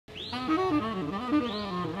I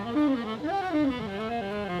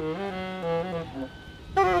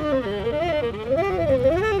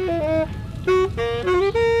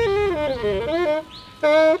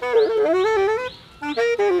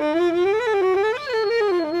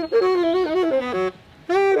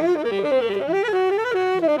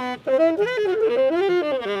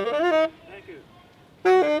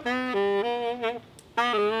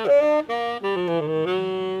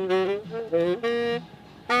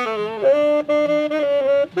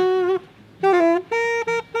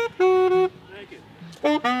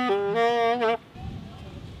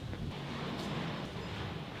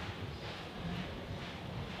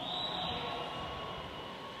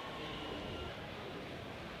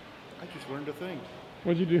just learned a thing.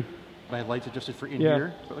 What'd you do? My lights adjusted for in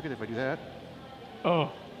here. But look at it if I do that.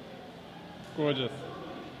 Oh, gorgeous.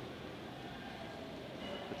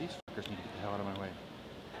 But these fuckers need to get the hell out of my way.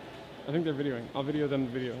 I think they're videoing. I'll video them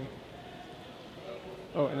videoing.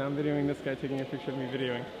 Oh, and I'm videoing this guy taking a picture of me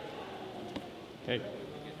videoing. Hey,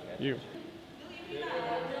 you.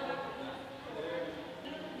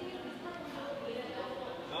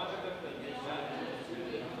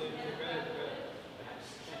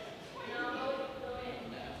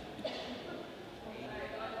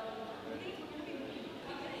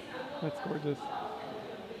 That's gorgeous.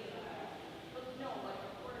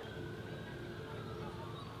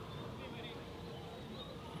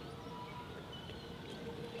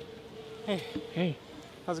 Hey. Hey.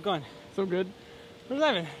 How's it going? So good. Where's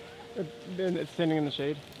Ivan? It's standing in the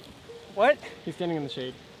shade. What? He's standing in the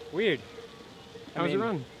shade. Weird. How was your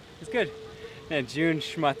run? It's good. And June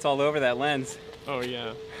schmutz all over that lens. Oh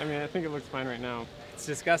yeah. I mean, I think it looks fine right now. It's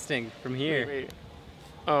disgusting from here. Wait.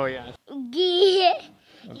 Oh yeah.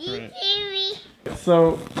 That's right.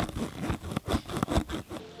 So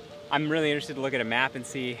I'm really interested to look at a map and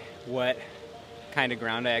see what kind of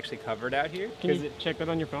ground I actually covered out here. Can you check that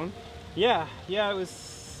on your phone? Yeah, it was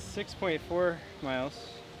 6.4 miles.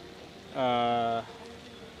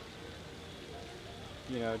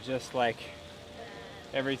 You know, just like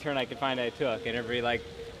every turn I could find I took, and every like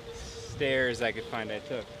stairs I could find I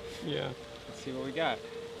took. Yeah. Let's see what we got.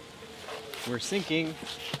 We're sinking.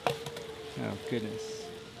 Oh goodness.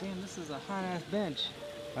 Damn, this is a hot ass bench.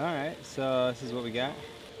 All right, so this is what we got.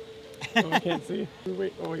 Oh, I can't see.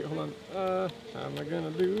 Wait, hold on. How am I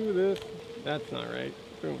gonna do this? That's not right.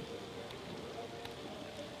 Boom.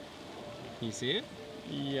 You see it?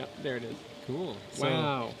 Yeah, there it is. Cool.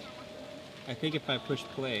 Wow. I think if I push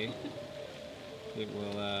play, it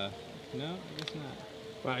will, no, I guess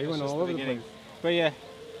not. Wow, you went all over the place. But yeah.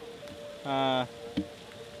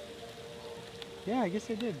 Yeah, I guess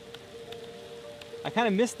I did. I kind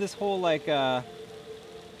of missed this whole, like,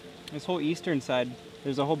 this whole eastern side.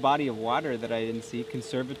 There's a whole body of water that I didn't see.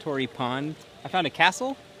 Conservatory Pond. I found a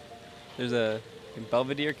castle. There's a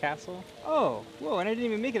Belvedere Castle. Oh, whoa, and I didn't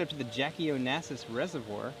even make it up to the Jackie Onassis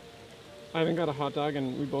Reservoir. Ivan got a hot dog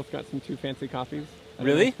and we both got some 2 fancy coffees.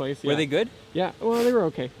 Really? Place. Were they good? Yeah, well, they were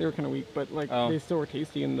okay. They were kind of weak, but like they still were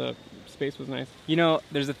tasty and the space was nice. You know,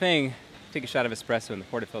 there's a thing, take a shot of espresso and the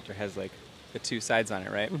portafilter has like the 2 sides on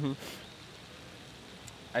it, right? Mm-hmm.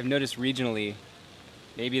 I've noticed regionally,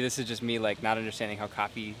 maybe this is just me like not understanding how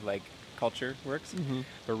coffee like culture works,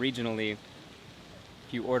 but regionally, if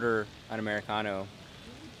you order an Americano,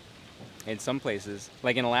 in some places,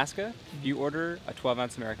 like in Alaska, if you order a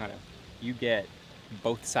 12-ounce Americano, you get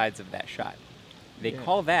both sides of that shot. They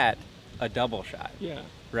call that a double shot. Yeah.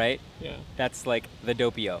 Right? Yeah. That's like the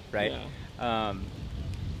doppio, right? Yeah.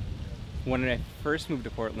 When I first moved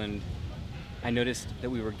to Portland, I noticed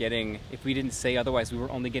that we were getting, if we didn't say otherwise, we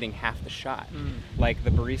were only getting half the shot. Like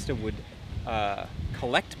the barista would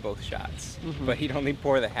collect both shots, but he'd only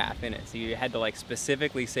pour the half in it. So you had to like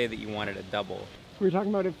specifically say that you wanted a double. We were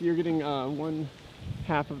talking about if you're getting 1/2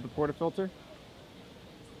 of the portafilter.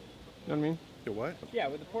 You know what I mean? The what? Yeah,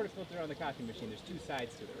 with the portafilter on the coffee machine, there's 2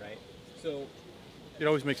 sides to it, right? So it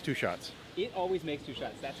always makes 2 shots. It always makes 2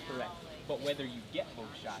 shots, that's correct. But whether you get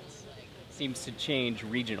both shots seems to change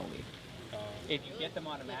regionally. If you get them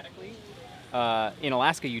automatically, in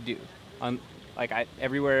Alaska you do.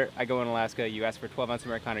 Everywhere I go in Alaska, you ask for a 12-ounce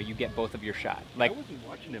Americano, you get both of your shot. Like, I wasn't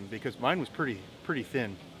watching him because mine was pretty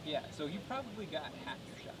thin. Yeah, so you probably got half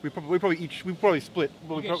your shot. We probably split.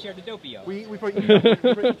 You guys shared a doppio. We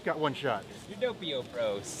probably each got 1 shot. You're doppio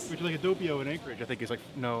bros. Which is like a doppio in Anchorage, I think is like,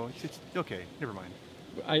 no, it's okay, never mind.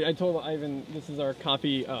 I told Ivan this is our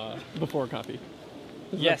coffee before coffee.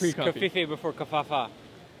 This Yes, is our pre-coffee. kafife before kafafa.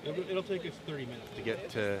 It'll take us 30 minutes to get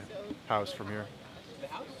to house from here. The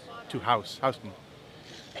house? To Houston.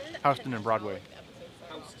 Houston and Broadway.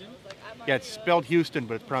 Houston? Yeah, it's spelled Houston,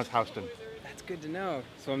 but it's pronounced Houston. That's That's good to know.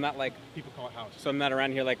 So I'm not like People call it house. So I'm not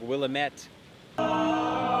around here like Willamette.